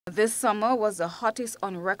This summer was the hottest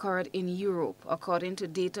on record in Europe, according to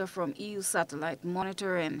data from EU satellite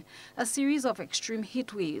monitoring. A series of extreme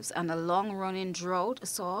heat waves and a long-running drought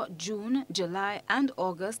saw June, July and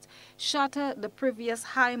August shatter the previous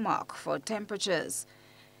high mark for temperatures.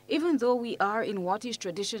 Even though we are in what is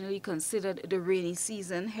traditionally considered the rainy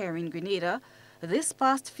season here in Grenada, this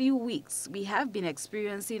past few weeks, we have been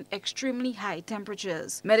experiencing extremely high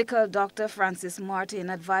temperatures. Medical doctor Francis Martin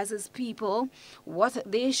advises people what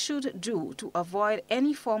they should do to avoid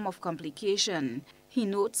any form of complication. He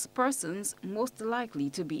notes persons most likely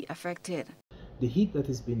to be affected. The heat that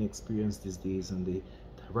is being experienced these days and the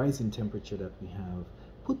rise in temperature that we have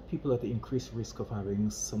put people at the increased risk of having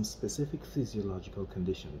some specific physiological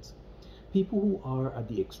conditions. People who are at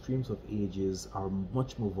the extremes of ages are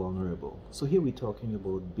much more vulnerable. So here we're talking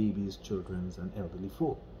about babies, children, and elderly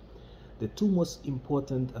folk. The two most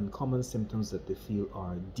important and common symptoms that they feel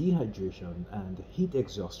are dehydration and heat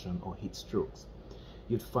exhaustion or heat strokes.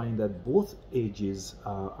 You'd find that both ages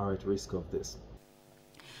are at risk of this.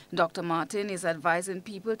 Dr. Martin is advising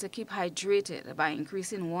people to keep hydrated by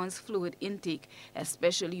increasing one's fluid intake,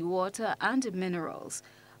 especially water and minerals,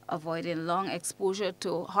 avoiding long exposure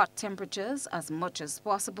to hot temperatures as much as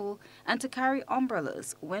possible, and to carry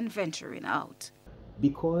umbrellas when venturing out.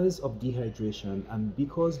 Because of dehydration and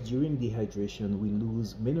because during dehydration we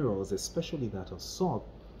lose minerals, especially that of salt,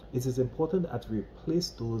 it is important that we replace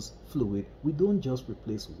those fluid. We don't just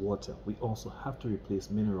replace water, we also have to replace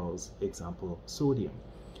minerals, example, sodium.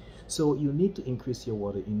 So you need to increase your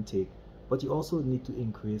water intake, but you also need to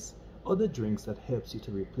increase other drinks that helps you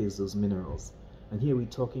to replace those minerals. And here we're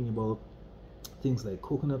talking about things like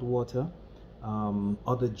coconut water,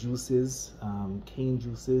 other juices, cane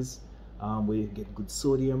juices, where you get good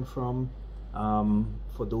sodium from.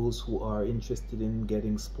 For those who are interested in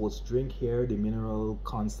getting sports drink here, the mineral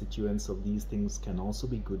constituents of these things can also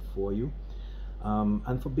be good for you.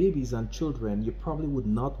 And for babies and children, you probably would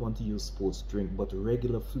not want to use sports drink, but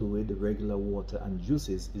regular fluid, regular water and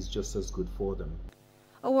juices is just as good for them.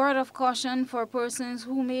 A word of caution for persons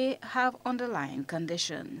who may have underlying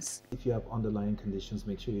conditions. If you have underlying conditions,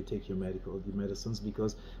 make sure you take your medicines,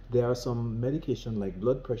 because there are some medication like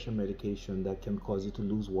blood pressure medication that can cause you to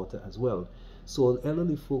lose water as well. So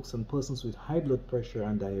elderly folks and persons with high blood pressure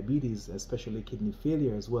and diabetes, especially kidney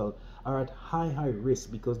failure as well, are at high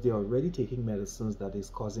risk because they are already taking medicines that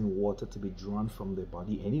is causing water to be drawn from their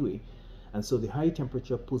body anyway. And so the high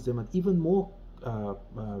temperature puts them at even more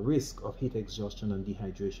risk of heat exhaustion and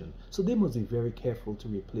dehydration. So they must be very careful to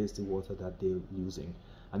replace the water that they're using.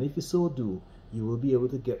 And if you so do, you will be able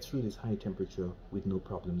to get through this high temperature with no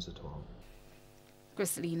problems at all.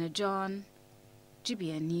 Christelina John,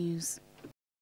 GBN News.